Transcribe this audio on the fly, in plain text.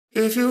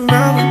If you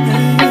run with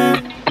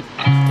me,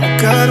 you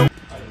gotta.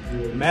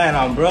 Man,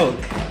 I'm broke.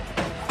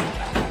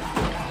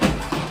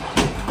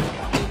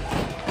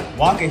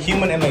 Walk a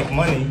human and make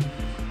money.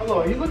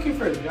 Hello, are you looking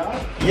for a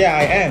job? Yeah,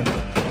 I am.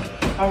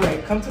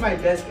 Alright, come to my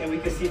desk and we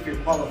can see if you're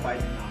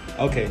qualified or not.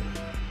 Okay.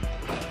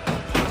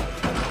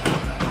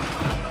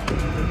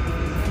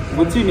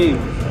 What's your name?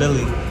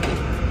 Billy.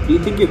 Do you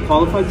think you're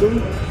qualified,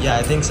 Billy? Yeah,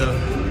 I think so.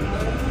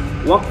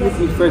 Walk with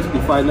me first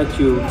before I let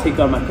you take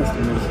on my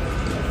customers.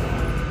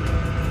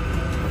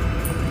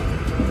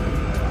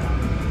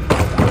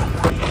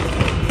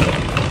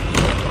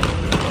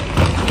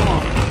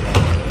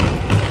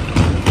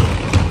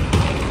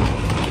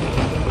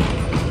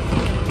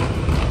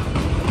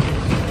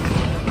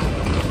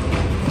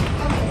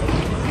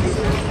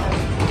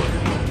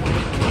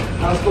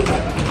 Let's go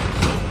back.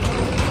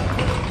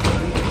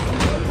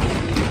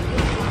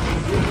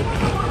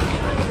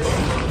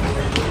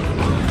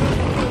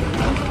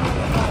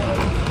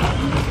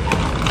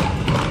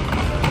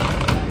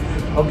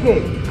 Okay,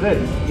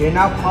 good. You're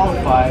now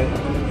qualified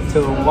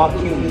to walk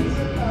humans.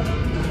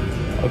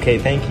 Okay,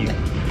 thank you.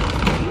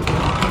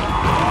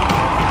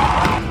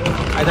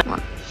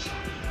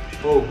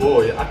 Oh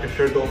boy, I can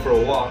sure go for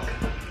a walk.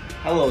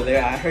 Hello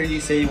there, I heard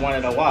you say you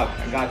wanted a walk.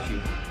 I got you.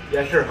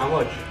 Yeah, sure. How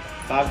much?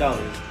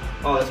 $5.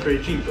 Oh, that's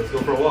pretty cheap. Let's go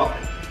for a walk.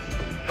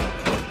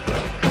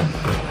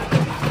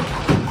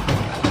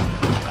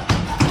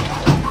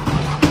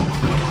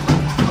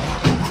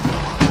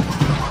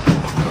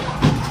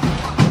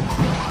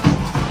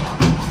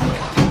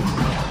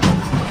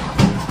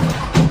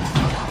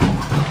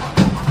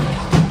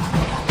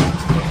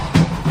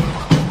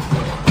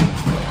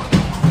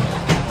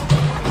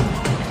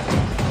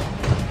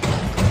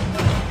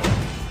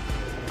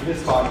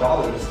 Here's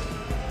 $5.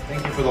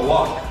 Thank you for the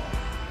walk.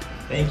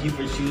 Thank you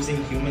for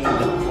choosing human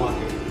and walker.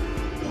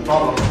 No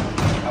problem.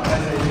 Have a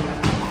nice day.